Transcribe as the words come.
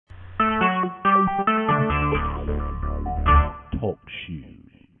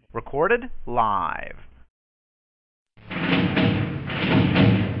recorded live.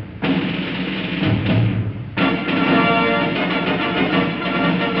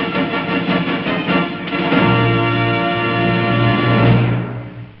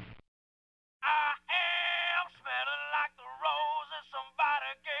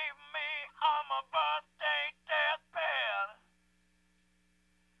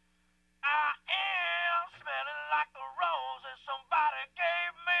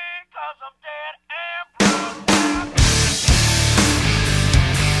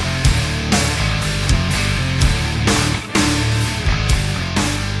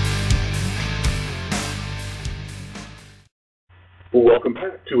 Welcome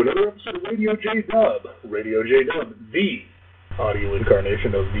back to another episode of Radio J-Dub. Radio J-Dub, the audio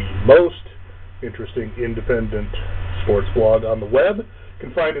incarnation of the most interesting independent sports blog on the web. You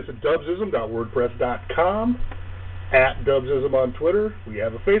can find us at dubsism.wordpress.com, at Dubsism on Twitter. We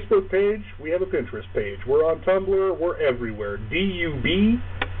have a Facebook page. We have a Pinterest page. We're on Tumblr. We're everywhere. DUBSISM,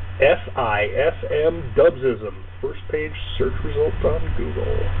 Dubsism. First page search results on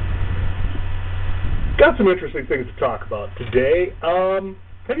Google. Got some interesting things to talk about today.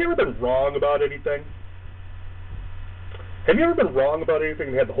 Have you ever been wrong about anything? Have you ever been wrong about anything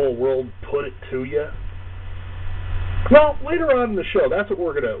and had the whole world put it to you? Well, later on in the show, that's what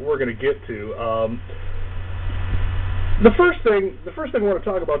we're gonna get to. The first thing I want to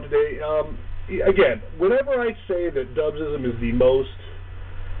talk about today, again, whenever I say that Dubsism is the most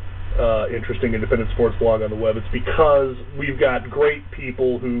interesting independent sports blog on the web, it's because we've got great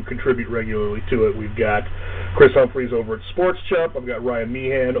people who contribute regularly to it. We've got Chris Humphreys over at Sports Chump. I've got Ryan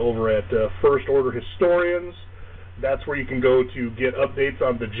Meehan over at First Order Historians. That's where you can go to get updates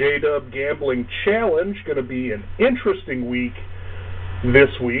on the J-Dub Gambling Challenge. Going to be an interesting week this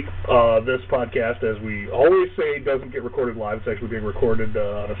week. This podcast, as we always say, doesn't get recorded live. It's actually being recorded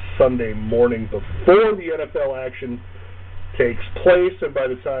on a Sunday morning before the NFL action takes place, and by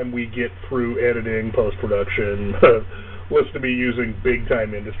the time we get through editing, post-production, listen to me using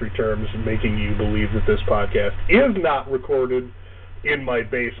big-time industry terms, making you believe that this podcast is not recorded in my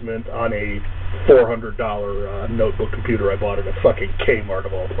basement on a $400 notebook computer I bought at a fucking Kmart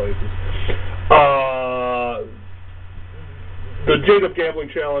of all places. The J-Dub Gambling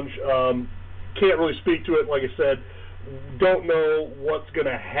Challenge, can't really speak to it, like I said. Don't know what's going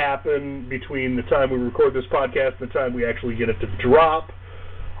to happen between the time we record this podcast and the time we actually get it to drop.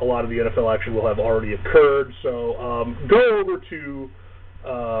 A lot of the NFL action will have already occurred. So go over to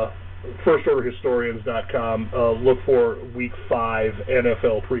firstorderhistorians.com. Look for Week 5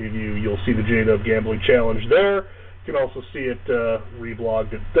 NFL preview. You'll see the J-Dub Gambling Challenge there. You can also see it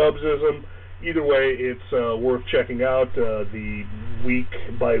reblogged at Dubsism. Either way, it's worth checking out. The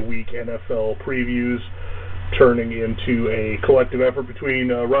week-by-week NFL previews turning into a collective effort between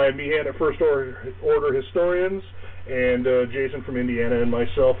Ryan Meehan at First Order Historians and Jason from Indiana and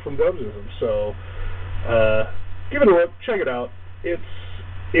myself from Dubsism. So give it a look, check it out. It's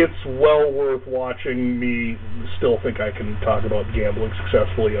well worth watching me still think I can talk about gambling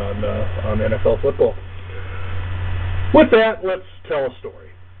successfully on NFL football. With that, let's tell a story.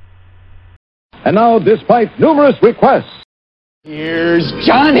 And now, despite numerous requests, here's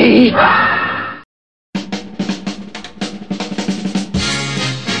Johnny!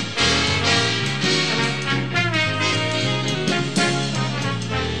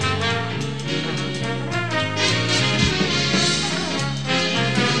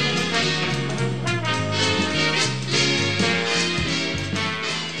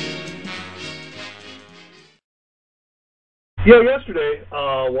 Yesterday,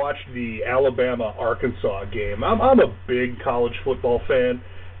 watched the Alabama-Arkansas game. I'm a big college football fan,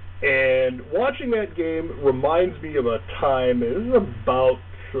 and watching that game reminds me of a time, it was about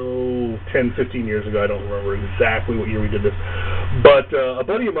 10, 15 years ago, I don't remember exactly what year we did this, but a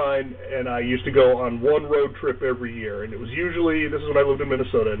buddy of mine and I used to go on one road trip every year, and it was usually, this is when I lived in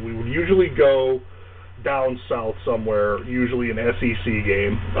Minnesota, and we would usually go down south somewhere, usually an SEC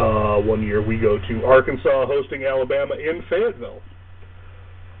game. One year we go to Arkansas hosting Alabama in Fayetteville.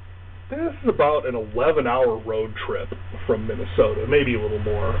 This is about an 11-hour road trip from Minnesota, maybe a little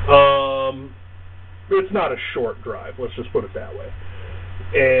more. It's not a short drive, let's just put it that way.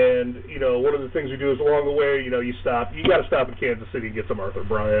 And, you know, one of the things we do is along the way, you know, you got to stop in Kansas City and get some Arthur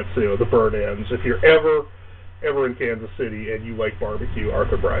Bryant's, you know, the burn ends. If you're ever in Kansas City and you like barbecue,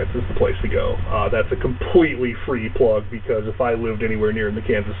 Arthur Bryant's is the place to go. That's a completely free plug, because if I lived anywhere near in the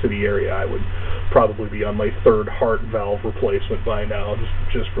Kansas City area, I would probably be on my third heart valve replacement by now,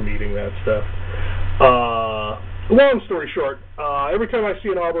 just from eating that stuff. Long story short, every time I see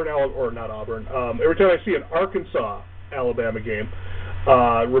an every time I see an Arkansas-Alabama game,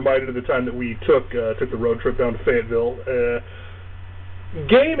 Reminded of the time that we took the road trip down to Fayetteville.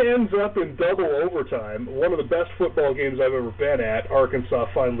 Game ends up in double overtime. One of the best football games I've ever been at. Arkansas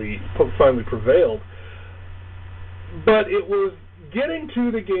finally prevailed. But it was getting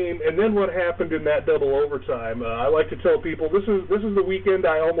to the game, and then what happened in that double overtime. I like to tell people this is the weekend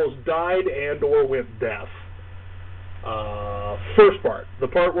I almost died and or went deaf. First part, the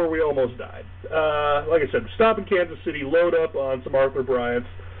part where we almost died. Like I said, stop in Kansas City, load up on some Arthur Bryant's,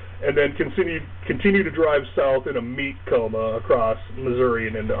 and then continue to drive south in a meat coma across Missouri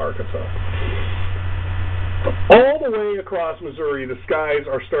and into Arkansas. All the way across Missouri, the skies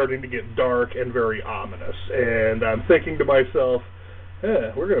are starting to get dark and very ominous, and I'm thinking to myself,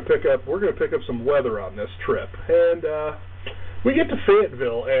 we're gonna pick up some weather on this trip. And we get to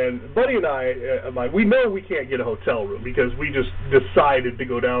Fayetteville, and Buddy and I, we know we can't get a hotel room because we just decided to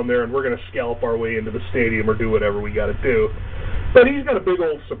go down there and we're going to scalp our way into the stadium or do whatever we got to do. But he's got a big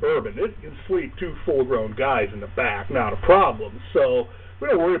old Suburban. It can sleep 2 full-grown guys in the back, not a problem. So we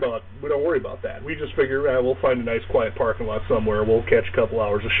don't worry about that. We just figure we'll find a nice quiet parking lot somewhere. We'll catch a couple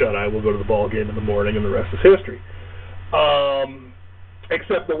hours of shut-eye. We'll go to the ball game in the morning, and the rest is history.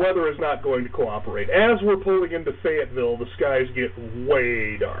 Except the weather is not going to cooperate. As we're pulling into Fayetteville, the skies get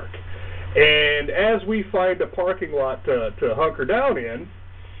way dark. And as we find a parking lot to hunker down in,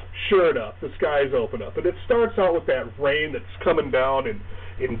 sure enough, the skies open up. And it starts out with that rain that's coming down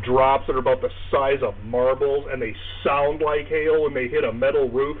in drops that are about the size of marbles, and they sound like hail when they hit a metal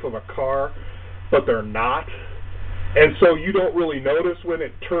roof of a car, but they're not. And so you don't really notice when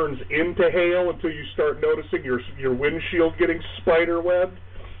it turns into hail until you start noticing your windshield getting spider webbed.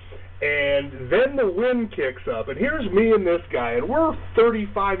 And then the wind kicks up. And here's me and this guy, and we're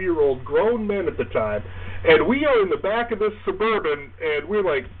 35-year-old grown men at the time, and we are in the back of this Suburban, and we're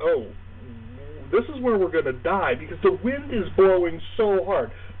like, oh, this is where we're going to die because the wind is blowing so hard.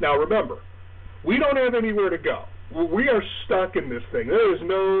 Now remember, we don't have anywhere to go. We are stuck in this thing. There is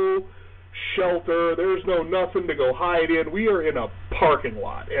no shelter, there's no nothing to go hide in. We are in a parking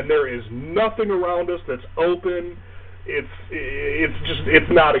lot, and there is nothing around us that's open. It's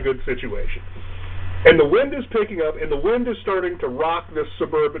not a good situation. And the wind is picking up, and the wind is starting to rock this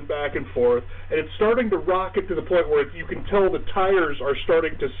Suburban back and forth, and it's starting to rock it to the point where you can tell the tires are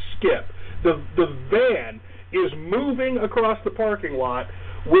starting to skip. The van is moving across the parking lot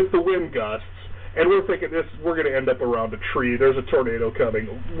with the wind gusts. And we're thinking we're going to end up around a tree. There's a tornado coming.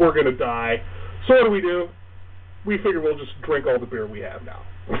 We're going to die. So what do? We figure we'll just drink all the beer we have now.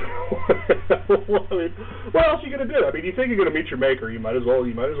 Well, I mean, what else are you going to do? I mean, you think you're going to meet your maker, you might as well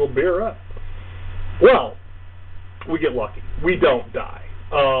beer up. Well, we get lucky. We don't die.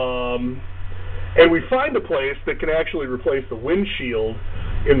 And we find a place that can actually replace the windshield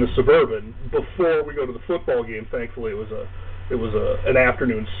in the Suburban before we go to the football game. Thankfully, it was an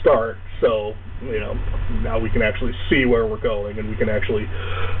afternoon start, so now we can actually see where we're going, and we can actually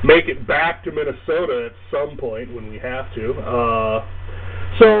make it back to Minnesota at some point when we have to.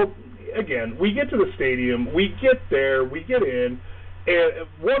 So again, we get to the stadium, we get there, we get in, and a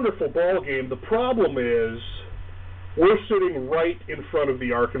wonderful ball game. The problem is we're sitting right in front of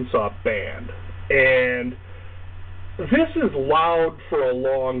the Arkansas band, and this is loud for a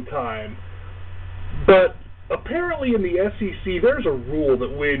long time, but apparently in the SEC, there's a rule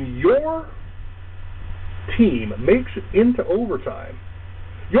that when your team makes it into overtime,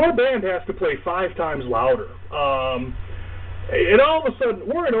 your band has to play 5 times louder. And all of a sudden,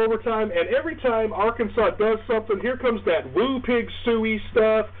 we're in overtime, and every time Arkansas does something, here comes that Woo Pig Suey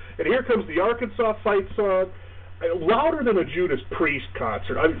stuff, and here comes the Arkansas fight song, louder than a Judas Priest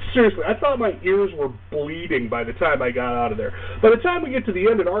concert. I mean, seriously, I thought my ears were bleeding by the time I got out of there. By the time we get to the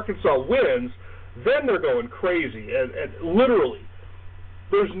end and Arkansas wins, then they're going crazy, and literally,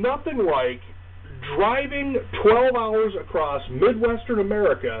 there's nothing like driving 12 hours across Midwestern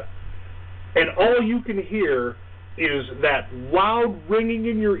America, and all you can hear is that loud ringing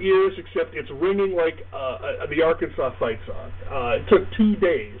in your ears, except it's ringing like the Arkansas fight song. It took 2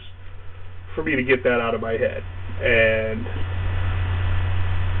 days for me to get that out of my head. And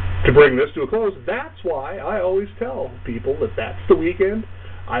to bring this to a close, that's why I always tell people that that's the weekend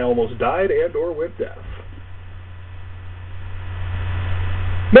I almost died and or went deaf.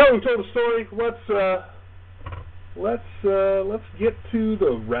 Now we've told the story. Let's get to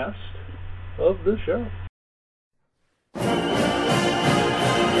the rest of the show.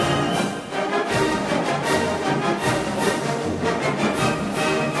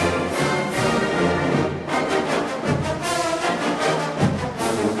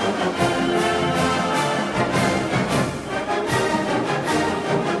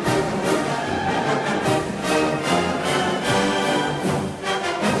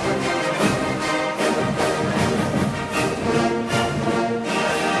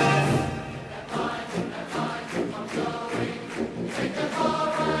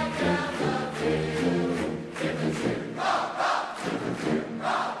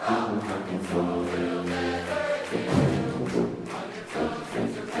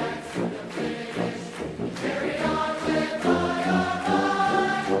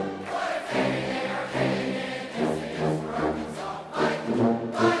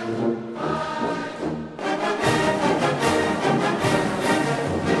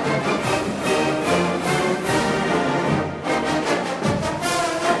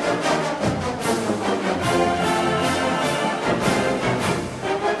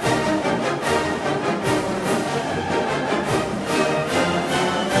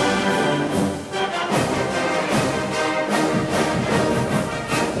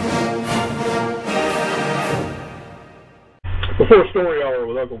 Before Story Hour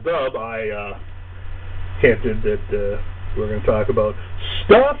with Uncle Dub, I hinted that we're going to talk about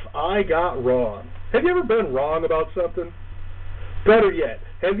stuff I got wrong. Have you ever been wrong about something? Better yet,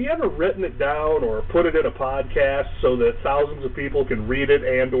 have you ever written it down or put it in a podcast so that thousands of people can read it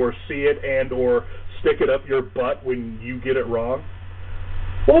and or see it and or stick it up your butt when you get it wrong?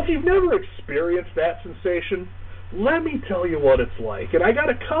 Well, if you've never experienced that sensation, let me tell you what it's like. And I got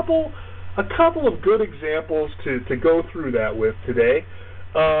a couple of good examples to go through that with today.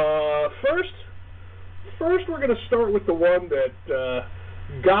 First, we're going to start with the one that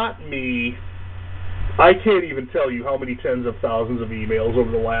got me. I can't even tell you how many tens of thousands of emails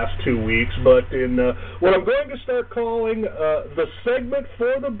over the last 2 weeks, but in what I'm going to start calling the segment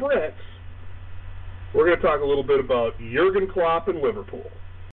for the Brits, we're going to talk a little bit about Jurgen Klopp and Liverpool.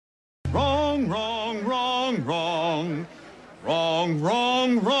 Wrong, wrong, wrong, wrong. Wrong,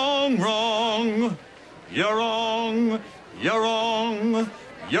 wrong, wrong, wrong. You're wrong, you're wrong,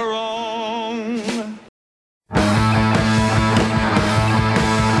 you're wrong.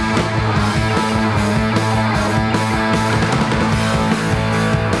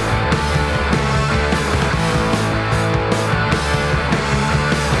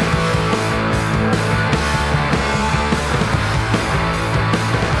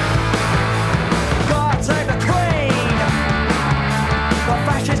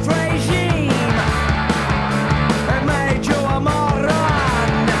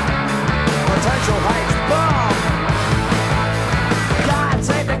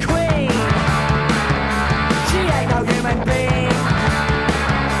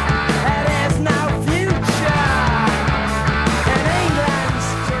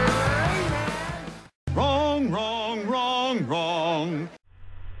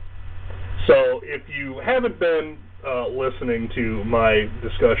 So if you haven't been listening to my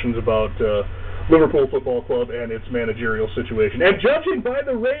discussions about Liverpool Football Club and its managerial situation, and judging by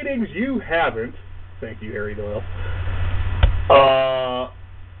the ratings, you haven't. Thank you, Harry Doyle.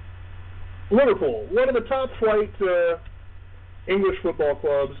 Liverpool, one of the top-flight English football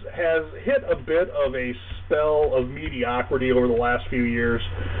clubs, has hit a bit of a spell of mediocrity over the last few years.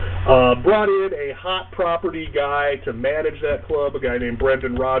 Brought in a hot property guy to manage that club, a guy named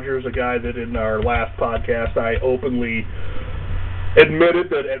Brendan Rodgers, a guy that in our last podcast I openly admitted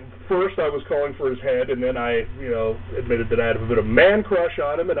that at first I was calling for his head, and then I, admitted that I had a bit of man crush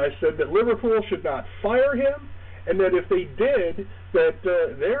on him, and I said that Liverpool should not fire him, and that if they did, that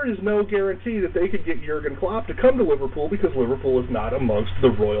there is no guarantee that they could get Jurgen Klopp to come to Liverpool, because Liverpool is not amongst the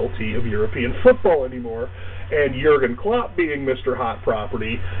royalty of European football anymore. And Jurgen Klopp, being Mr. Hot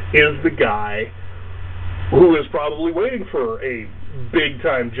Property, is the guy who is probably waiting for a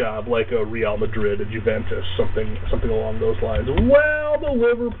big-time job like a Real Madrid, a Juventus, something along those lines. Well, the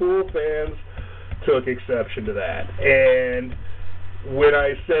Liverpool fans took exception to that. And when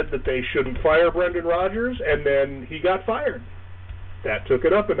I said that they shouldn't fire Brendan Rodgers, and then he got fired, that took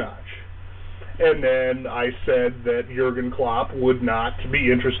it up a notch. And then I said that Jurgen Klopp would not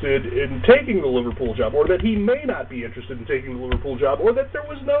be interested in taking the Liverpool job, or that he may not be interested in taking the Liverpool job, or that there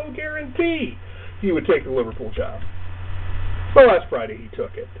was no guarantee he would take the Liverpool job. Well, last Friday he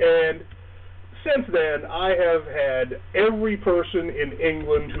took it. And since then, I have had every person in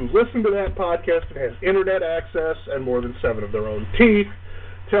England who listened to that podcast and has internet access and more than 7 of their own teeth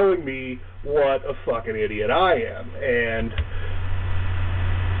telling me what a fucking idiot I am. And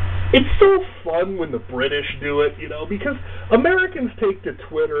it's so fun when the British do it, because Americans take to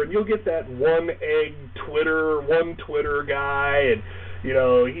Twitter, and you'll get that one Twitter guy, and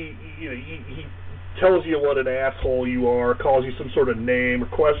he tells you what an asshole you are, calls you some sort of name, or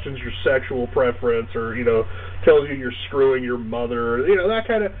questions your sexual preference, or tells you you're screwing your mother, that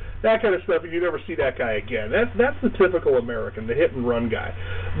kind of stuff, and you never see that guy again. That's the typical American, the hit and run guy.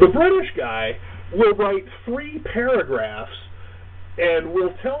 The British guy will write 3 paragraphs and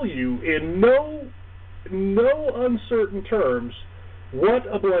will tell you in no uncertain terms what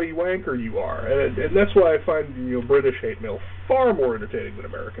a bloody wanker you are, and that's why I find British hate mail far more entertaining than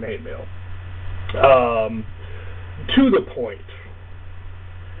American hate mail. To the point.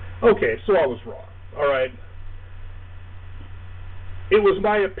 Okay, so I was wrong. All right. It was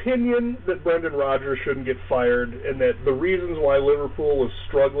my opinion that Brendan Rodgers shouldn't get fired, and that the reasons why Liverpool is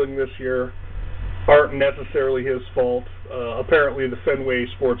struggling this year aren't necessarily his fault. Apparently, the Fenway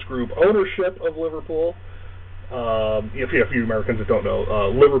Sports Group ownership of Liverpool, if you Americans that don't know,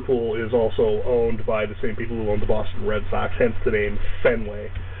 Liverpool is also owned by the same people who own the Boston Red Sox, hence the name Fenway.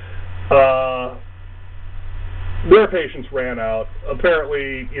 Their patience ran out.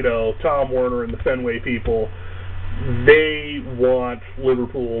 Apparently, Tom Werner and the Fenway people, they want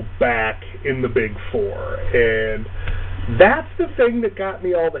Liverpool back in the Big Four. And That's the thing that got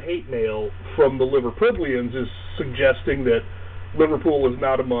me all the hate mail from the Liverpudlians, is suggesting that Liverpool is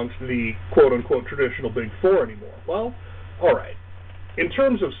not amongst the quote-unquote traditional Big Four anymore. Well, all right. In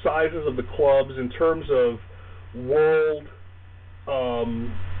terms of sizes of the clubs, in terms of world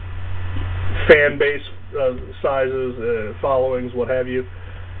fan base sizes, followings, what have you,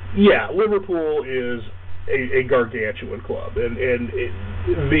 yeah, Liverpool is a gargantuan club. And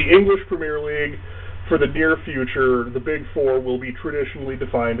the English Premier League, for the near future, the Big Four will be traditionally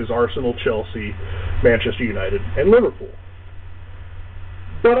defined as Arsenal, Chelsea, Manchester United, and Liverpool.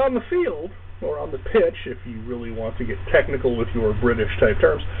 But on the field, or on the pitch, if you really want to get technical with your British-type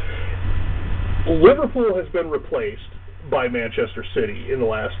terms, Liverpool has been replaced by Manchester City in the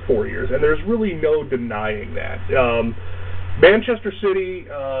last 4 years, and there's really no denying that. Manchester City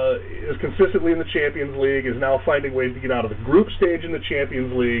is consistently in the Champions League, is now finding ways to get out of the group stage in the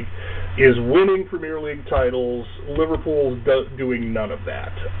Champions League, is winning Premier League titles. Liverpool's doing none of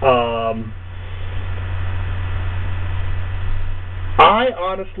that. I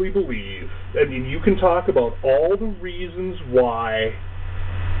honestly believe, I mean, you can talk about all the reasons why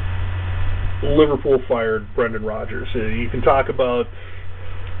Liverpool fired Brendan Rodgers. You can talk about,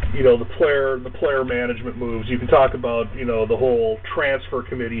 you know, the player management moves. You can talk about, you know, the whole transfer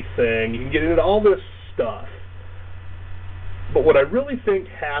committee thing. You can get into all this stuff. But what I really think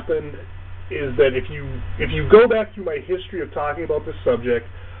happened is that if you go back through my history of talking about this subject,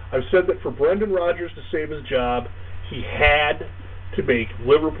 I've said that for Brendan Rodgers to save his job, he had to make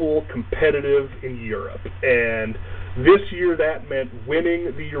Liverpool competitive in Europe. And this year that meant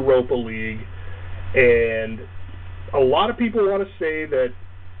winning the Europa League. And a lot of people want to say that,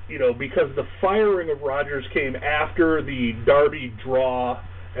 you know, because the firing of Rodgers came after the Derby draw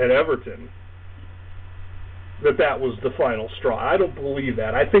at Everton, that was the final straw. I don't believe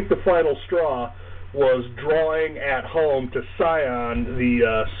that. I think the final straw was drawing at home to Sion,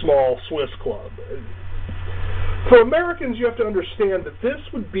 the small Swiss club. For Americans, you have to understand that this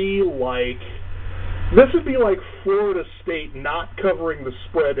would be like Florida State not covering the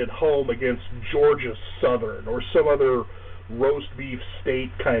spread at home against Georgia Southern or some other roast beef state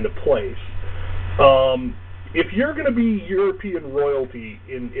kind of place. If you're going to be European royalty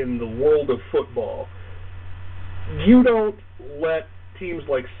in the world of football, you don't let teams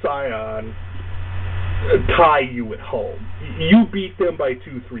like Sion tie you at home. You beat them by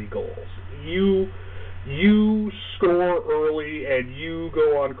 2-3 goals. You score early and you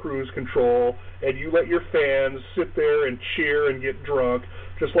go on cruise control and you let your fans sit there and cheer and get drunk,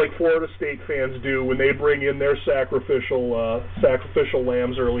 just like Florida State fans do when they bring in their sacrificial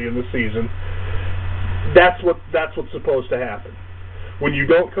lambs early in the season. That's what's supposed to happen. When you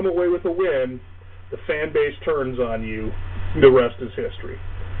don't come away with a win, the fan base turns on you. The rest is history.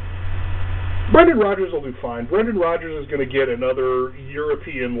 Brendan Rodgers will do fine. Brendan Rodgers is going to get another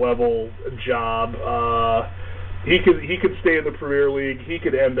European-level job. He could stay in the Premier League. He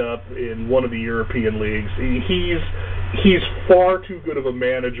could end up in one of the European leagues. He's far too good of a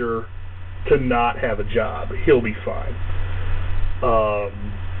manager to not have a job. He'll be fine.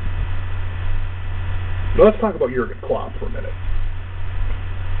 Now let's talk about Jurgen Klopp for a minute.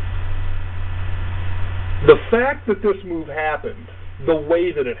 The fact that this move happened, the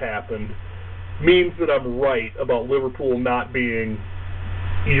way that it happened, means that I'm right about Liverpool not being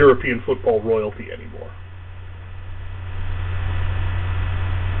European football royalty anymore.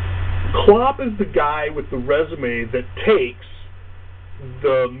 Klopp is the guy with the resume that takes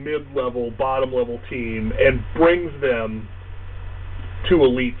the mid-level, bottom-level team and brings them to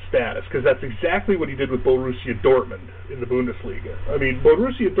elite status, because that's exactly what he did with Borussia Dortmund in the Bundesliga. I mean,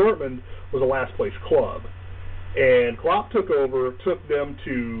 Borussia Dortmund was a last-place club, and Klopp took over, took them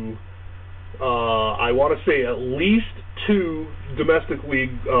to, I want to say, at least 2 domestic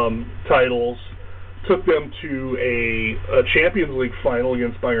league titles, took them to a Champions League final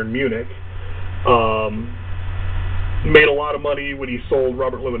against Bayern Munich, made a lot of money when he sold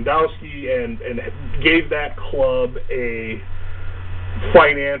Robert Lewandowski, and gave that club a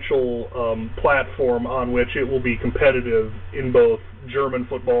financial platform on which it will be competitive in both German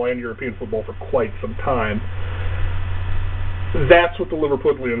football and European football for quite some time. That's what the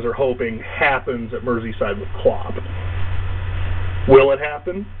Liverpudlians are hoping happens at Merseyside with Klopp. Will it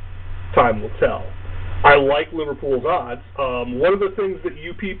happen? Time will tell. I like Liverpool's odds. One of the things that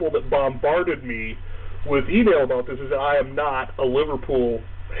you people that bombarded me with email about this is that I am not a Liverpool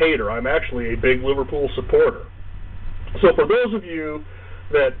hater. I'm actually a big Liverpool supporter. So for those of you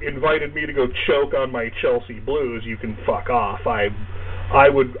that invited me to go choke on my Chelsea Blues, you can fuck off. I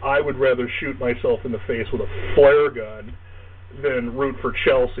would rather shoot myself in the face with a flare gun than root for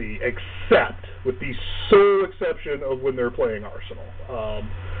Chelsea, except with the sole exception of when they're playing Arsenal.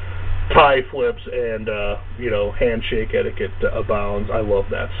 Tie flips and, handshake etiquette abounds. I love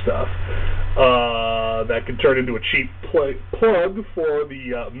that stuff. That could turn into a cheap plug for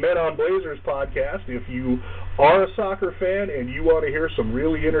the Men on Blazers podcast. If you are a soccer fan and you want to hear some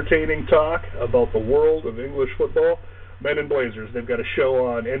really entertaining talk about the world of English football, Men in Blazers. They've got a show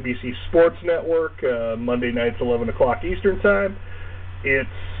on NBC Sports Network, Monday nights, 11 o'clock Eastern Time. It's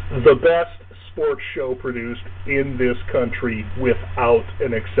the best sports show produced in this country without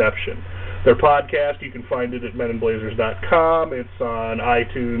an exception. Their podcast, you can find it at meninblazers.com. It's on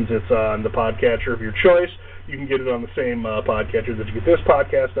iTunes. It's on the podcatcher of your choice. You can get it on the same podcatcher that you get this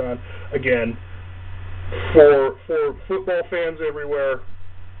podcast on. Again, for football fans everywhere,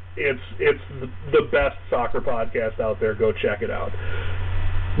 it's the best soccer podcast out there. Go check it out.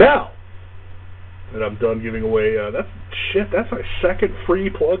 Now that I'm done giving away, that's my second free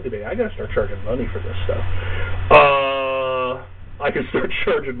plug today. I gotta start charging money for this stuff. I can start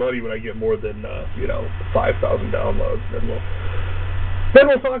charging money when I get more than 5,000 downloads. Then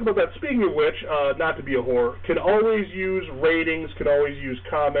we'll talk about that. Speaking of which, not to be a whore, can always use ratings, can always use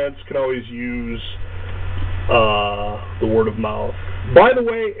comments, can always use the word of mouth. By the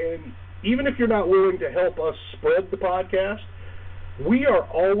way, and even if you're not willing to help us spread the podcast, we are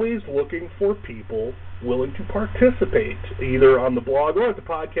always looking for people willing to participate, either on the blog or at the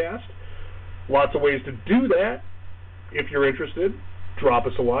podcast. Lots of ways to do that. If you're interested, drop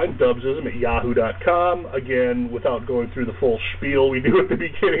us a line, dubsism@yahoo.com. Again, without going through the full spiel we do at the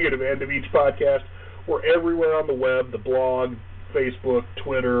beginning and end of each podcast, we're everywhere on the web, the blog, Facebook,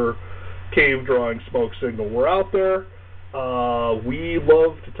 Twitter, Cave Drawing, Smoke Signal. We're out there. We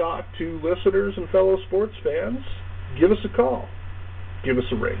love to talk to listeners and fellow sports fans. Give us a call. Give us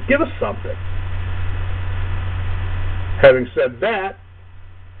a ring. Give us something. Having said that,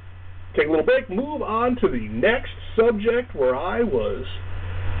 take a little break, move on to the next subject where I was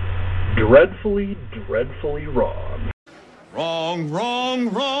dreadfully, dreadfully wrong. Wrong, wrong,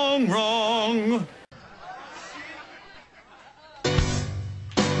 wrong, wrong.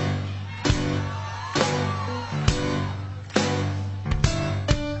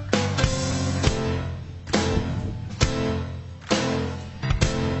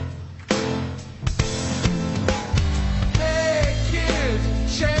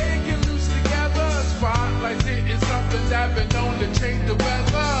 I've been known to change the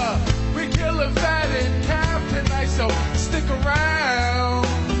weather. We kill a fatted calf tonight, so stick around.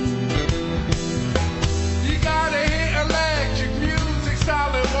 You gotta hear electric music,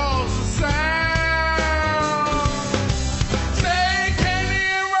 solid walls of sound. Say, Kenny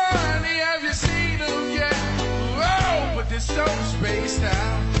and Ronnie, have you seen them yet? Oh, but they're so spaced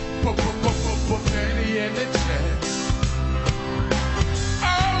out. Kenny and the Jets.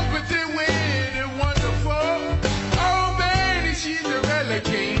 Oh, but they're weird and wonderful. She's a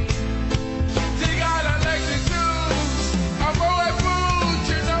relicate. They got Alexis Hughes. I'm Roy Boots.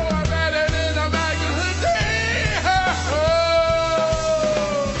 You know I'm better than a magazine. Oh,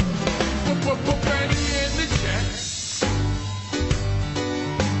 Penny in the Jets.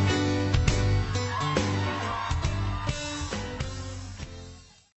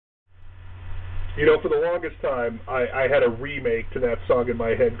 For the longest time, I had a remake to that song in my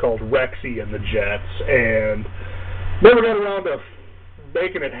head called Rexy and the Jets, and never got around to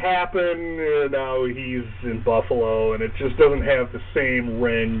making it happen. Now he's in Buffalo, and it just doesn't have the same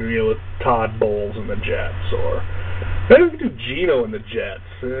ring, with Todd Bowles and the Jets, or maybe we could do Geno and the Jets.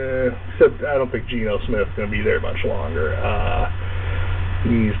 Except I don't think Geno Smith's going to be there much longer.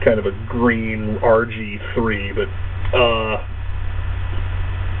 He's kind of a green RG3, but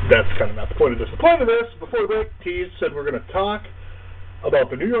that's kind of not the point of this. The point of this, before the break, tease said we're going to talk about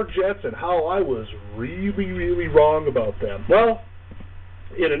the New York Jets and how I was really, really wrong about them. Well,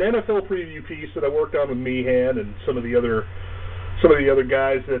 in an NFL preview piece that I worked on with Meehan and some of the other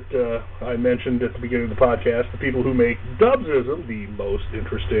guys that I mentioned at the beginning of the podcast, the people who make Dubsism the most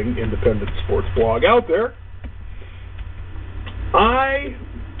interesting independent sports blog out there, I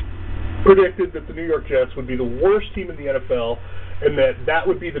predicted that the New York Jets would be the worst team in the NFL, and that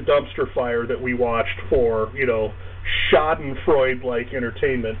would be the dumpster fire that we watched for, Schadenfreude-like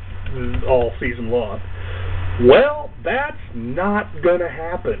entertainment all season long. Well, that's not going to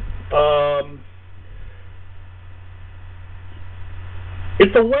happen.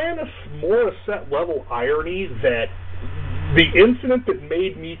 It's Alanis Morissette level irony that The incident that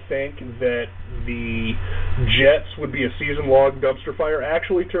made me think that the Jets would be a season-long dumpster fire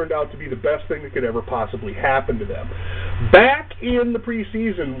actually turned out to be the best thing that could ever possibly happen to them. Back in the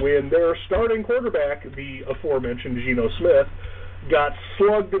preseason, when their starting quarterback, the aforementioned Geno Smith, got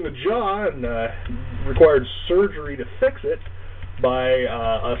slugged in the jaw and required surgery to fix it by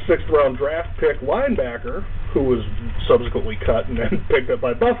a sixth-round draft pick linebacker who was subsequently cut and then picked up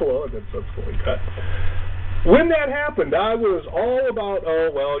by Buffalo and then subsequently cut. When that happened, I was all about,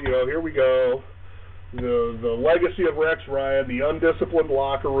 here we go. The legacy of Rex Ryan, the undisciplined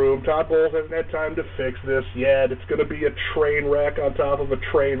locker room. Todd Bowles hasn't had time to fix this yet. It's going to be a train wreck on top of a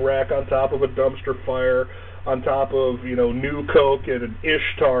train wreck on top of a dumpster fire on top of, New Coke and an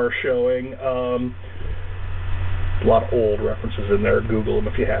Ishtar showing. A lot of old references in there. Google them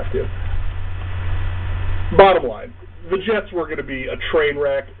if you have to. Bottom line, the Jets were going to be a train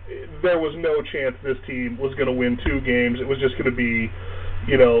wreck. There was no chance this team was going to win 2 games. It was just going to be,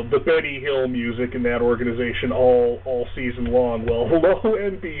 the Benny Hill music in that organization all season long. Well, lo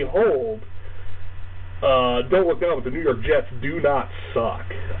and behold, don't look down, but the New York Jets do not suck.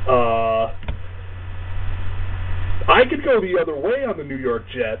 I could go the other way on the New York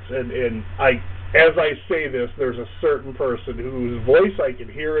Jets, and as I say this, there's a certain person whose voice I can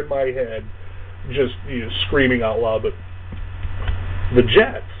hear in my head just screaming out loud, but the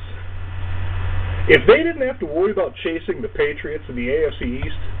Jets, if they didn't have to worry about chasing the Patriots in the AFC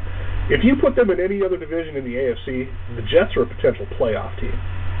East, if you put them in any other division in the AFC, the Jets are a potential playoff team.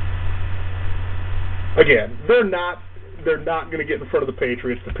 Again, they're not going to get in front of the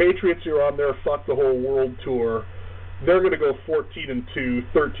Patriots. The Patriots are on their fuck the whole world tour. They're going to go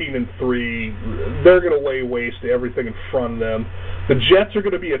 14-2, 13-3. They're going to lay waste to everything in front of them. The Jets are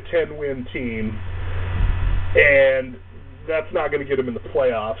going to be a 10-win team, and that's not going to get them in the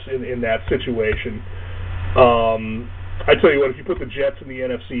playoffs in that situation. I tell you what, if you put the Jets in the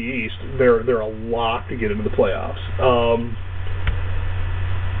NFC East, they're a lock to get into the playoffs.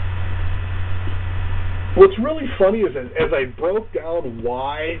 What's really funny is as I broke down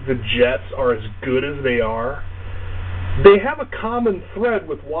why the Jets are as good as they are, they have a common thread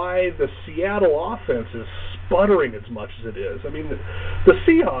with why the Seattle offense is sputtering as much as it is. I mean, the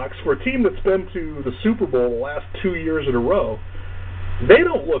Seahawks, for a team that's been to the Super Bowl the last 2 years in a row, they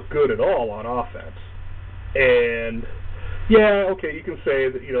don't look good at all on offense. And, yeah, okay, you can say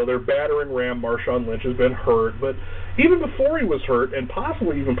that, their battering ram, Marshawn Lynch, has been hurt, but even before he was hurt, and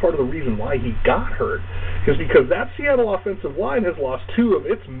possibly even part of the reason why he got hurt, is because that Seattle offensive line has lost 2 of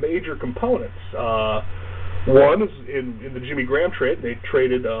its major components. One is in the Jimmy Graham trade. They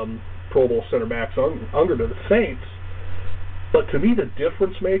traded Pro Bowl center Max Unger to the Saints. But to me, the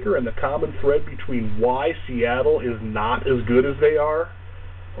difference maker and the common thread between why Seattle is not as good as they are,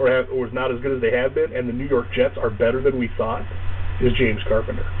 or is not as good as they have been, and the New York Jets are better than we thought, is James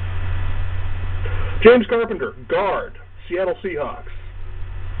Carpenter. James Carpenter, guard, Seattle Seahawks.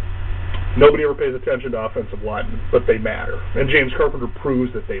 Nobody ever pays attention to offensive linemen, but they matter. And James Carpenter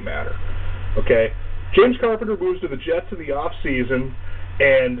proves that they matter. Okay? James Carpenter moves to the Jets in the offseason,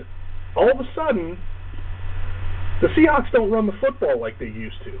 and all of a sudden, the Seahawks don't run the football like they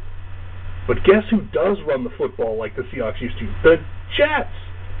used to. But guess who does run the football like the Seahawks used to? The Jets.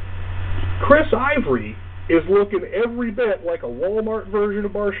 Chris Ivory is looking every bit like a Walmart version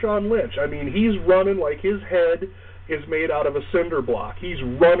of Marshawn Lynch. I mean, he's running like his head is made out of a cinder block. He's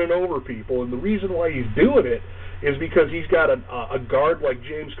running over people, and the reason why he's doing it is because he's got a guard like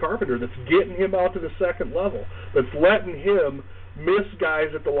James Carpenter that's getting him out to the second level, that's letting him miss guys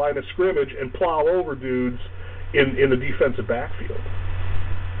at the line of scrimmage and plow over dudes in the defensive backfield.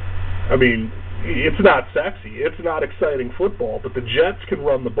 I mean, it's not sexy. It's not exciting football, but the Jets can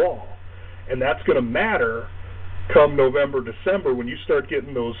run the ball, and that's going to matter come November, December when you start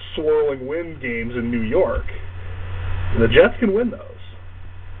getting those swirling wind games in New York. The Jets can win those.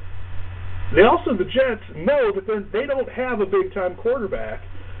 The Jets know that they don't have a big-time quarterback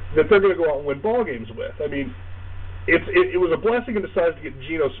that they're going to go out and win ball games with. I mean, it was a blessing in disguise to get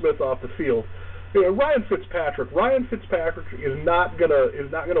Geno Smith off the field. Ryan Fitzpatrick is not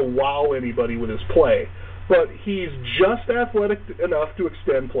gonna wow anybody with his play, but he's just athletic enough to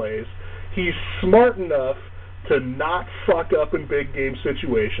extend plays. He's smart enough to not fuck up in big game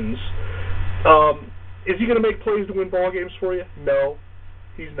situations. Is he going to make plays to win ball games for you? No,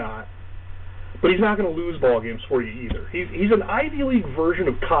 he's not. But he's not going to lose ball games for you either. He's an Ivy League version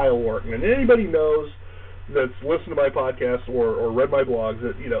of Kyle Orton, and anybody knows that's listened to my podcast or read my blogs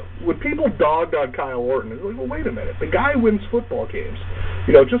that, when people dogged on Kyle Orton, it's like, well, wait a minute, the guy wins football games.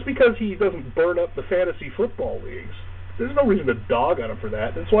 Just because he doesn't burn up the fantasy football leagues There's no reason to dog on him for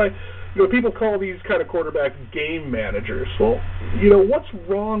that. That's why, people call these kind of quarterbacks game managers. Well, what's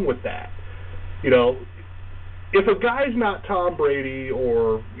wrong with that? If a guy's not Tom Brady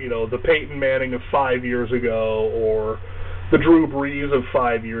or, the Peyton Manning of 5 years ago or the Drew Brees of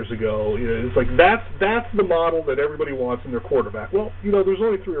 5 years ago, it's like that's the model that everybody wants in their quarterback. Well, there's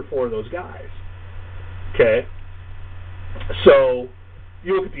only 3 or 4 of those guys. Okay? So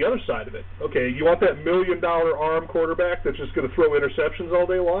you look at the other side of it. Okay, you want that $1 million arm quarterback that's just going to throw interceptions all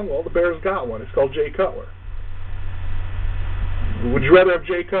day long? Well, the Bears got one. It's called Jay Cutler. Would you rather have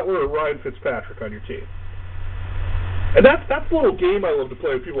Jay Cutler or Ryan Fitzpatrick on your team? And that's the little game I love to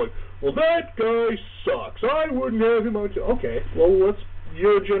play with people like, well, that guy sucks. I wouldn't have him on your team. Okay, well,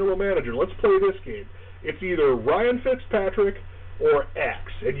 you're a general manager. Let's play this game. It's either Ryan Fitzpatrick or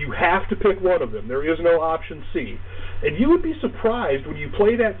X, and you have to pick one of them. There is no option C. And you would be surprised when you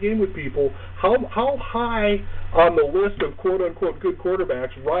play that game with people how high on the list of quote-unquote good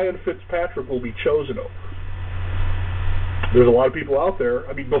quarterbacks Ryan Fitzpatrick will be chosen over. There's a lot of people out there,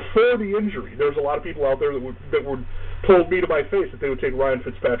 before the injury, there's a lot of people out there that would told me to my face that they would take Ryan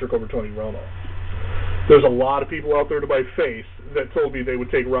Fitzpatrick over Tony Romo. There's a lot of people out there to my face that told me they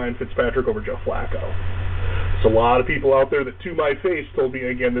would take Ryan Fitzpatrick over Joe Flacco. There's a lot of people out there that to my face told me,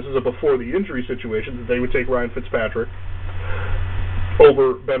 again, this is a before the injury situation, that they would take Ryan Fitzpatrick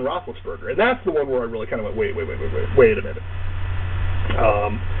over Ben Roethlisberger. And that's the one where I really kind of went, wait a minute.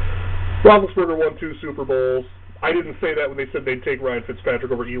 Roethlisberger won 2 Super Bowls. I didn't say that when they said they'd take Ryan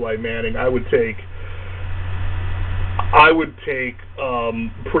Fitzpatrick over Eli Manning. I would take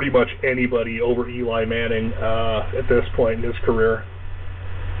pretty much anybody over Eli Manning at this point in his career.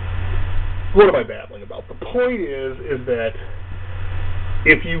 What am I babbling about? The point is that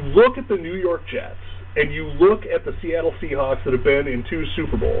if you look at the New York Jets and you look at the Seattle Seahawks that have been in 2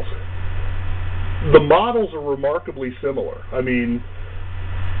 Super Bowls, the models are remarkably similar.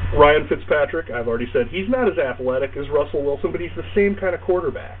 Ryan Fitzpatrick, I've already said, he's not as athletic as Russell Wilson, but he's the same kind of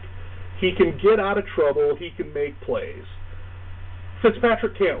quarterback. He can get out of trouble. He can make plays.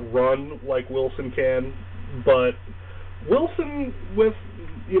 Fitzpatrick can't run like Wilson can, but Wilson, with,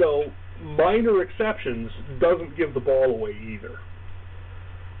 minor exceptions, doesn't give the ball away either.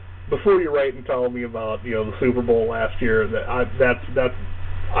 Before you write and tell me about, the Super Bowl last year,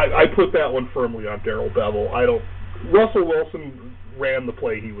 I put that one firmly on Darrell Bevell. Russell Wilson ran the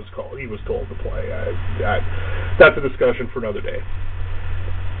play he was told to play. That's a discussion for another day.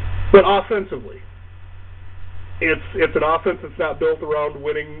 But offensively, it's an offense that's not built around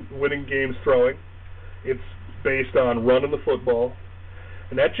winning games throwing. It's based on running the football,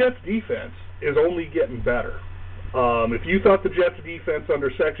 and that Jets defense is only getting better. If you thought the Jets defense under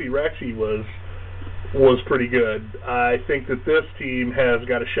Sexy Rexy was pretty good, I think that this team has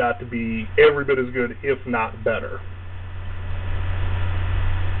got a shot to be every bit as good, if not better.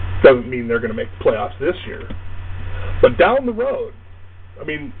 Doesn't mean they're going to make the playoffs this year, but down the road,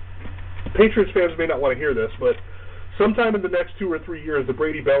 Patriots fans may not want to hear this, but sometime in the next 2 or 3 years, the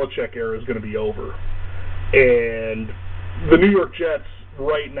Brady-Belichick era is going to be over. And the New York Jets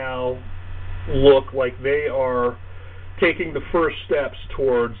right now look like they are taking the first steps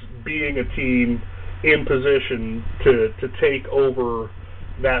towards being a team in position to take over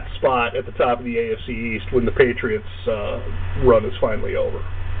that spot at the top of the AFC East when the Patriots' run is finally over.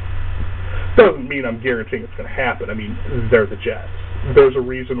 Doesn't mean I'm guaranteeing it's going to happen. They're the Jets. There's a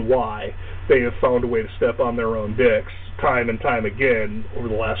reason why they have found a way to step on their own dicks time and time again over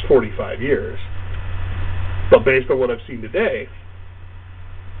the last 45 years. But based on what I've seen today,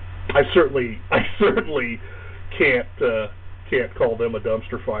 I certainly can't call them a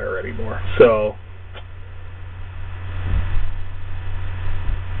dumpster fire anymore. So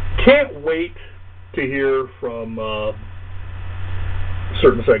can't wait to hear from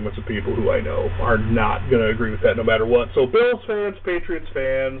certain segments of people who I know are not going to agree with that no matter what. So Bills fans, Patriots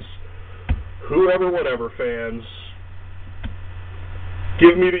fans, whoever, whatever fans,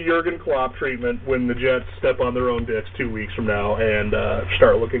 give me the Jurgen Klopp treatment when the Jets step on their own dicks 2 weeks from now and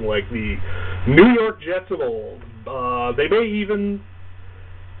start looking like the New York Jets of old. They may even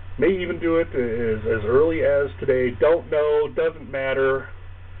do it as early as today. Don't know, doesn't matter.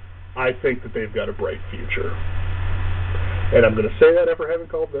 I think that they've got a bright future. And I'm going to say that after having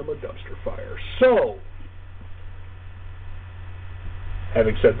called them a dumpster fire. So,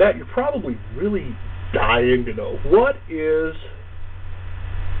 having said that, you're probably really dying to know, what is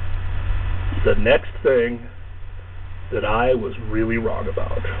the next thing that I was really wrong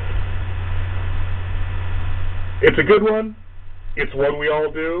about? It's a good one. It's one we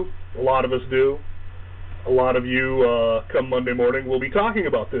all do. A lot of us do. A lot of you, come Monday morning, will be talking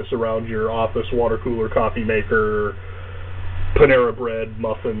about this around your office water cooler, coffee maker, Panera Bread,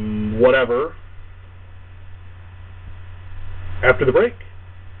 muffin, whatever. After the break,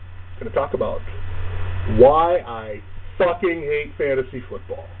 I'm going to talk about why I fucking hate fantasy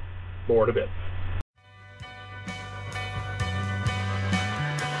football. More in a bit.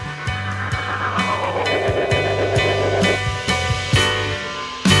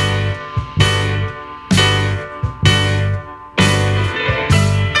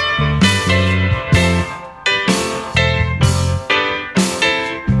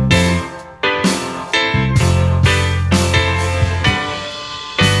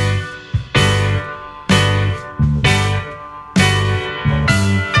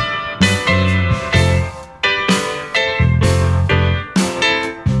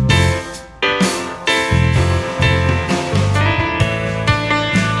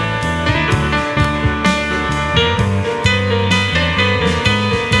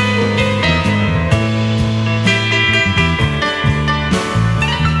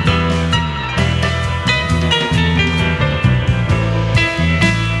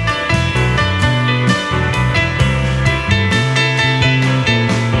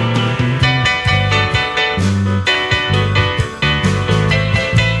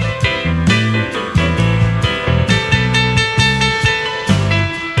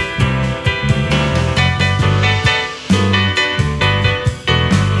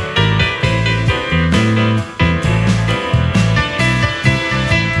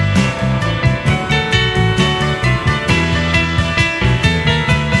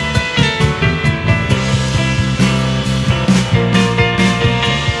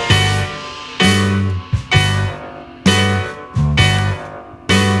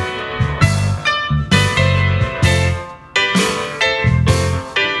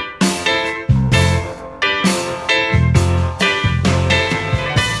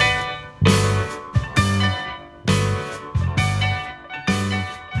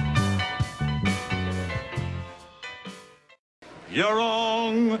 You're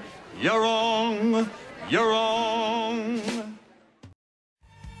wrong, you're wrong, you're wrong.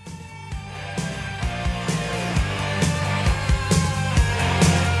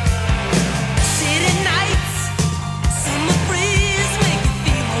 City nights, summer breeze make you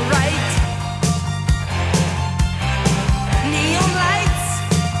feel alright. Neon lights,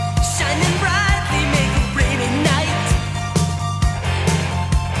 shining brightly make a rainy night.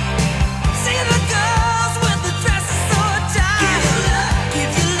 See the girls with the dresses so tight.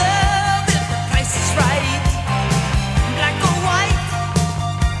 Give you love if the price is right. Black or white,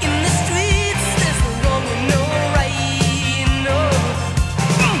 in the streets there's no wrong and no right, no.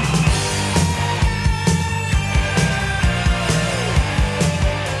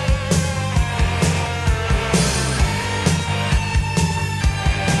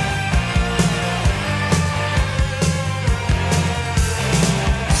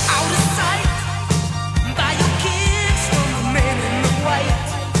 Out of sight, by your kids from the man in the white.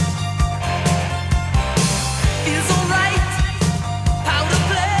 Feels alright, powder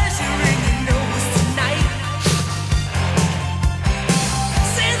pleasure in your nose tonight.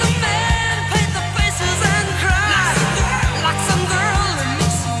 See the man paint the faces and cry. Like some girl that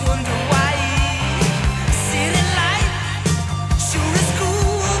makes you wonder why. City light, sure is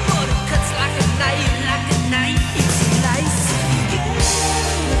cool, but it cuts like a knife, like a knife. It's nice.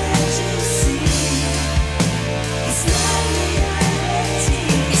 It's not reality,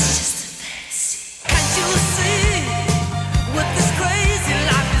 it's just a fantasy. Can't you see what this crazy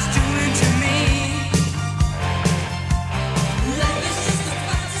life is doing to me? Life is just a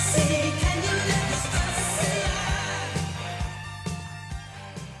fantasy. Can you live this fantasy life?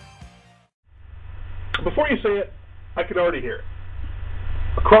 Before you say it, I can already hear it.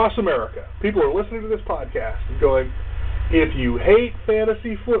 Across America, people are listening to this podcast and going, if you hate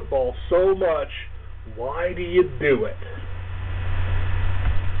fantasy football so much, why do you do it?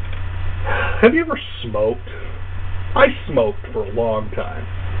 Have you ever smoked? I smoked for a long time.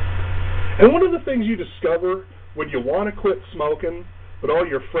 And one of the things you discover when you want to quit smoking, but all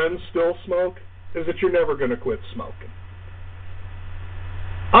your friends still smoke, is that you're never going to quit smoking.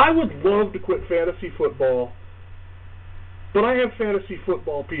 I would love to quit fantasy football, but I have fantasy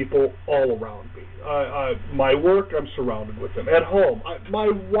football people all around me. My work, I'm surrounded with them. At home, my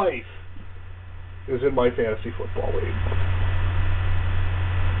wife is in my fantasy football league.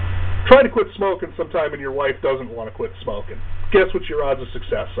 Try to quit smoking sometime and your wife doesn't want to quit smoking. Guess what your odds of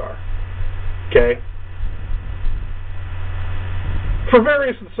success are? Okay? For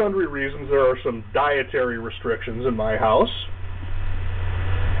various and sundry reasons, there are some dietary restrictions in my house.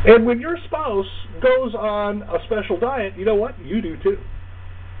 And when your spouse goes on a special diet, you know what? You do too.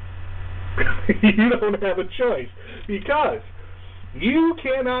 You don't have a choice. Because You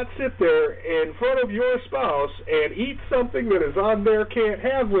cannot sit there in front of your spouse and eat something that is on their can't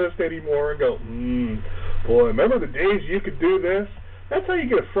have list anymore and go, boy, remember the days you could do this? That's how you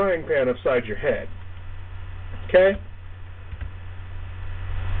get a frying pan upside your head. Okay?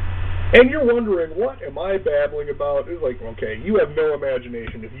 And you're wondering, what am I babbling about? It's like, okay, you have no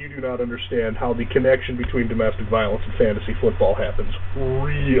imagination if you do not understand how the connection between domestic violence and fantasy football happens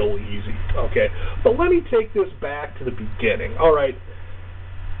real easy. Okay? But let me take this back to the beginning. All right.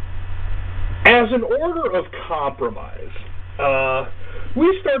 As an order of compromise,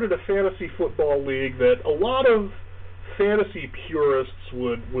 we started a fantasy football league that a lot of fantasy purists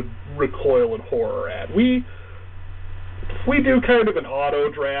would recoil in horror at. We do kind of an auto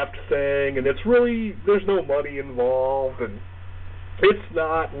draft thing, and it's really, there's no money involved, and it's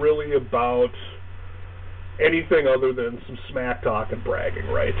not really about anything other than some smack talk and bragging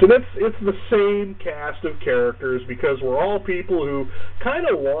rights. And it's the same cast of characters because we're all people who kind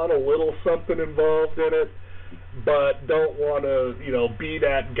of want a little something involved in it, but don't want to, be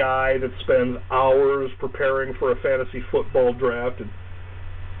that guy that spends hours preparing for a fantasy football draft, and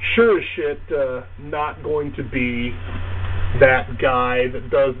sure as shit not going to be that guy that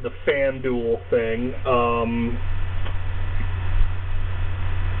does the FanDuel thing.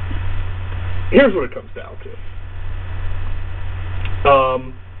 Here's what it comes down to.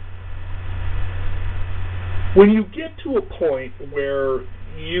 When you get to a point where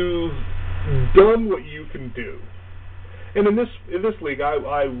you've done what you can do, and in this league, I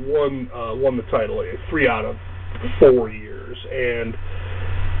won the title 3 out of 4 years, and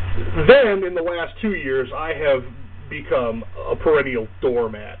then in the last 2 years, I have become a perennial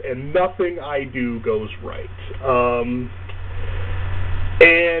doormat, and nothing I do goes right.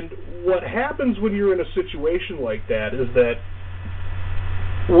 And what happens when you're in a situation like that is that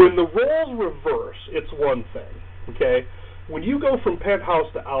when the roles reverse, it's one thing, okay? When you go from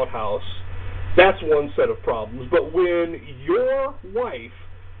penthouse to outhouse, that's one set of problems. But when your wife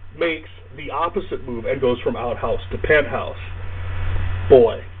makes the opposite move and goes from outhouse to penthouse,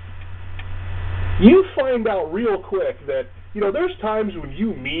 boy, you find out real quick that, there's times when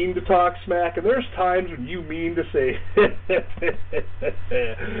you mean to talk smack, and there's times when you mean to say,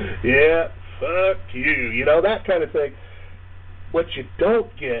 yeah, fuck you, that kind of thing. What you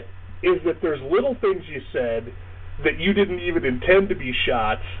don't get is that there's little things you said that you didn't even intend to be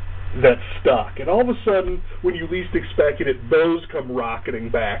shots that stuck. And all of a sudden, when you least expected it, those come rocketing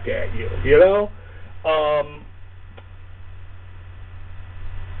back at you,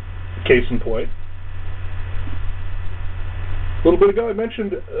 Case in point. A little bit ago, I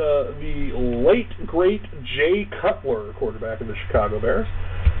mentioned the late, great Jay Cutler, quarterback of the Chicago Bears.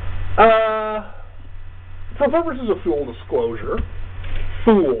 For purposes of full disclosure,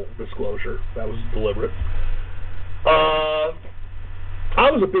 that was deliberate.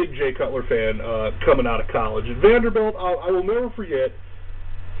 I was a big Jay Cutler fan coming out of college. At Vanderbilt, I will never forget,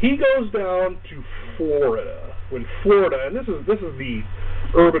 he goes down to Florida. When Florida, and this is the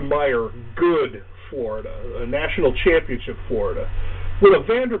Urban Meyer good Florida, a national championship Florida, with a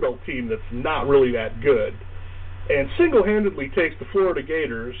Vanderbilt team that's not really that good, and single-handedly takes the Florida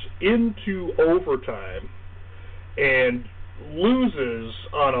Gators into overtime and loses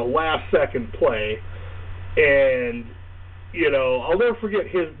on a last-second play. And, I'll never forget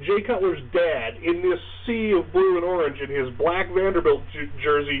Jay Cutler's dad in this sea of blue and orange in his black Vanderbilt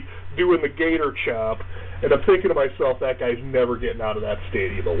jersey doing the Gator chop, and I'm thinking to myself, that guy's never getting out of that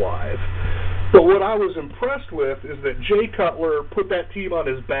stadium alive. But what I was impressed with is that Jay Cutler put that team on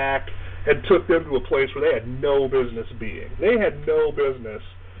his back and took them to a place where they had no business being. They had no business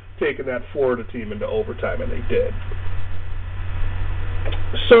taking that Florida team into overtime, and they did.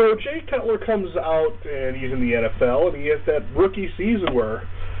 So Jay Cutler comes out, and he's in the NFL, and he has that rookie season where,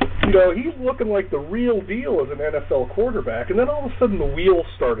 he's looking like the real deal as an NFL quarterback, and then all of a sudden the wheels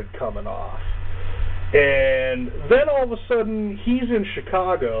started coming off. And then all of a sudden he's in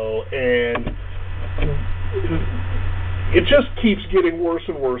Chicago, and it just keeps getting worse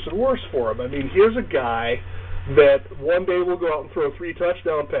and worse and worse for him. I mean, here's a guy that one day will go out and throw 3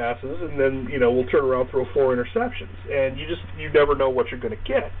 touchdown passes, and then, we'll turn around and throw 4 interceptions. And you never know what you're going to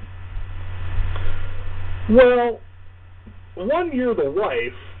get. Well, one year the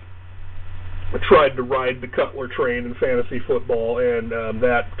wife tried to ride the Cutler train in fantasy football, and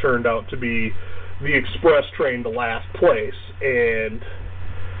that turned out to be the express train to last place. And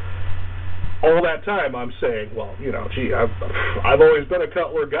all that time I'm saying, well, I've always been a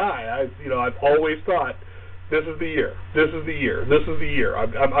Cutler guy. I've always thought, this is the year. This is the year. This is the year.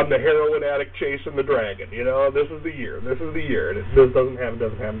 I'm the heroin addict chasing the dragon. This is the year. This is the year. And it just doesn't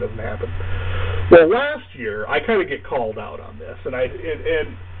happen. Well, last year, I kind of get called out on this, and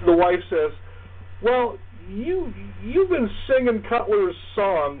the wife says, well, you've been singing Cutler's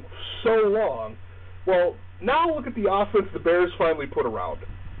song so long. Well, now look at the offense the Bears finally put around him.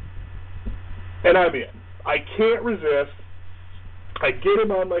 And I'm in. I can't resist. I get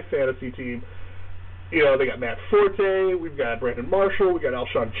him on my fantasy team. You know, they got Matt Forte, we've got Brandon Marshall, we got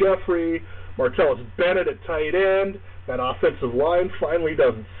Alshon Jeffrey, Martellus Bennett at tight end. That offensive line finally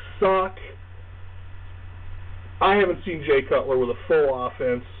doesn't suck. I haven't seen Jay Cutler with a full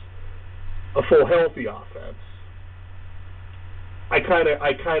offense, a full healthy offense. I kind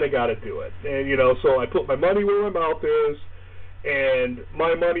of got to do it. And, you know, so I put my money where my mouth is, and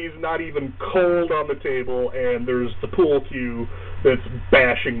my money's not even cold on the table, and there's the pool cue that's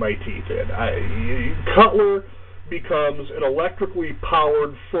bashing my teeth in. Cutler becomes an electrically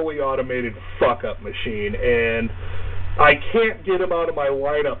powered, fully automated fuck-up machine, and I can't get him out of my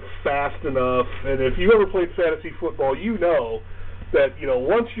lineup fast enough. And if you ever played fantasy football, you know that, you know,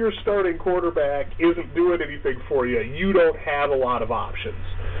 once your starting quarterback isn't doing anything for you, you don't have a lot of options.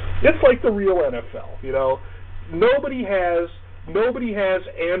 It's like the real NFL, you know. Nobody has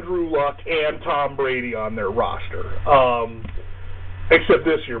Andrew Luck and Tom Brady on their roster. Except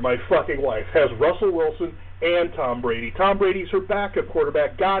this year, my fucking wife has Russell Wilson and Tom Brady. Tom Brady's her backup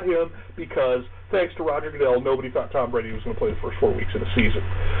quarterback. Got him because, thanks to Roger Goodell, nobody thought Tom Brady was going to play the first 4 weeks of the season.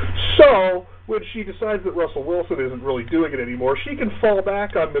 So, when she decides that Russell Wilson isn't really doing it anymore, she can fall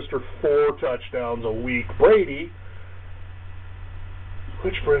back on Mr. 4 touchdowns a week Brady.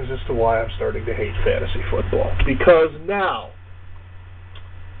 Which brings us to why I'm starting to hate fantasy football. Because now,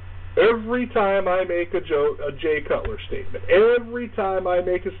 every time I make a Jay Cutler statement, every time I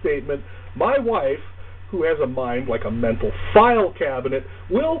make a statement, my wife, who has a mind like a mental file cabinet,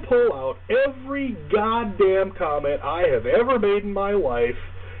 will pull out every goddamn comment I have ever made in my life,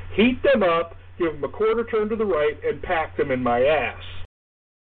 heat them up, give them a quarter turn to the right, and pack them in my ass.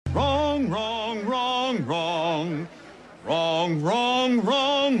 Wrong, wrong, wrong, wrong. Wrong, wrong,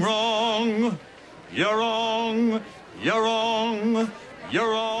 wrong, wrong. You're wrong, you're wrong, you're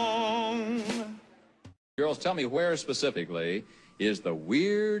wrong. Girls, tell me where specifically is the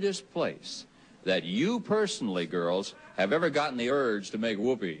weirdest place that you personally, girls, have ever gotten the urge to make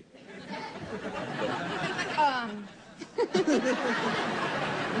whoopee?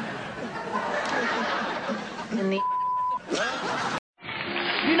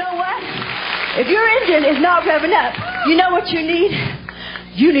 You know what? If your engine is not revving up, you know what you need?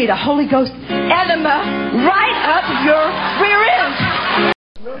 You need a Holy Ghost enema right up your rear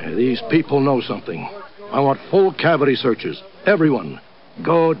end. These people know something. I want full cavity searches. Everyone,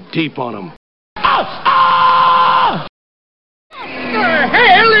 go deep on them. What the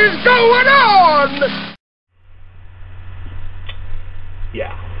hell is going on?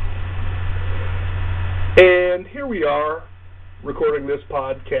 Yeah. And here we are, recording this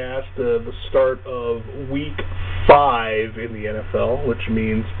podcast, the start of week 5 in the NFL, which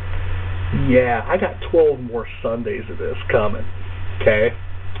means, yeah, I got 12 more Sundays of this coming, okay?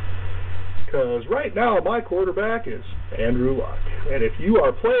 Because right now my quarterback is Andrew Luck. And if you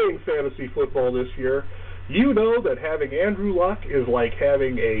are playing fantasy football this year, you know that having Andrew Luck is like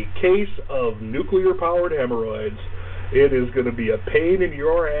having a case of nuclear-powered hemorrhoids. It is going to be a pain in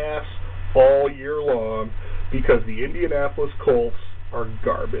your ass all year long because the Indianapolis Colts are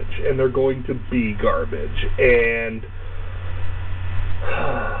garbage, and they're going to be garbage. And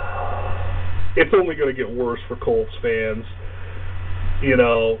it's only going to get worse for Colts fans. You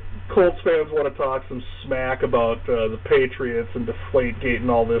know, Colts fans want to talk some smack about the Patriots and Deflategate and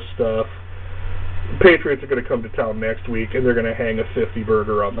all this stuff. The Patriots are going to come to town next week, and they're going to hang a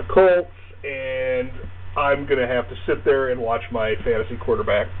 50-burger on the Colts, and I'm going to have to sit there and watch my fantasy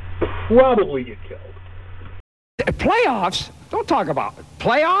quarterback probably get killed. Playoffs? Don't talk about it.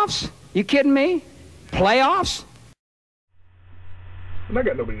 Playoffs? You kidding me? Playoffs? And I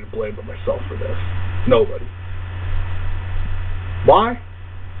got nobody to blame but myself for this. Nobody. Why?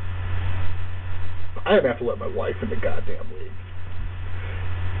 I have to let my wife in the goddamn league.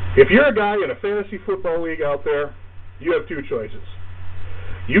 If you're a guy in a fantasy football league out there, you have two choices.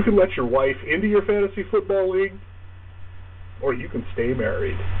 You can let your wife into your fantasy football league, or you can stay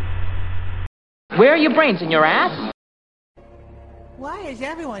married. Where are your brains, in your ass? Why is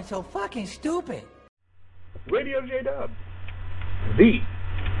everyone so fucking stupid? Radio J-Dub, the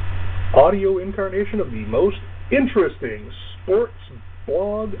audio incarnation of the most interesting sports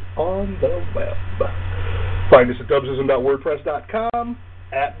blog on the web. Find us at dubsism.wordpress.com,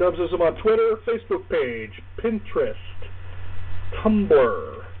 at Dubsism on Twitter, Facebook page, Pinterest,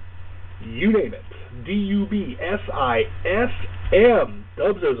 Tumblr, you name it. DUBSISM M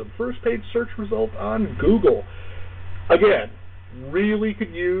dubs as a first page search result on Google. Again, really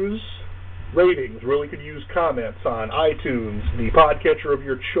could use ratings, really could use comments on iTunes, the podcatcher of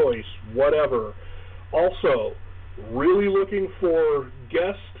your choice, whatever. Also, really looking for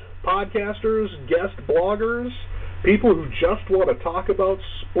guest podcasters, guest bloggers, people who just want to talk about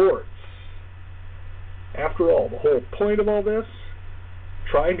sports. After all, the whole point of all this,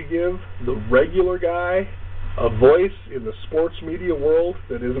 trying to give the regular guy a voice in the sports media world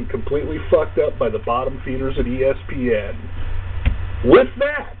that isn't completely fucked up by the bottom feeders at ESPN. With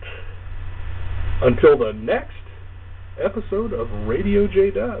that, until the next episode of Radio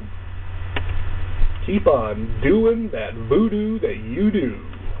J-Dub, keep on doing that voodoo that you do.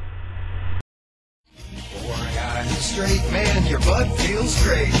 For a guy who's straight, man, your butt feels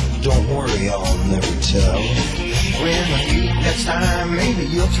great. Don't worry, I'll never tell. When I meet next time, maybe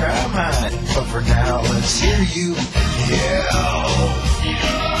you'll try mine. But for now, let's hear you yell.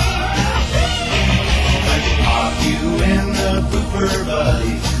 Let me pop you in the pooper,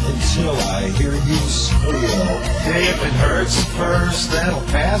 buddy, until I hear you squeal. If it hurts at first, that'll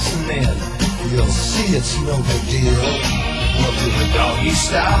pass, and then you'll see it's no big deal. We'll do the doggy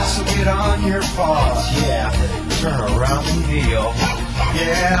style, so get on your paws, yeah, turn around and kneel.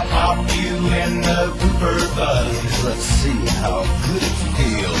 Yeah, pop you in the pooper, buddy, let's see how good it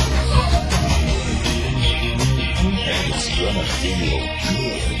feels. And it's gonna feel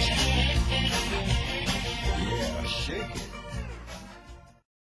good. Yeah, shake it.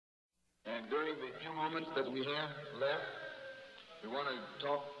 And during the few moments that we have left, we want to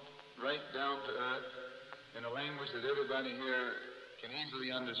talk right down to earth in a language that everybody here can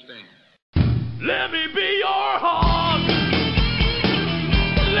easily understand. Let me be your hog.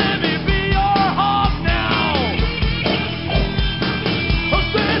 Let me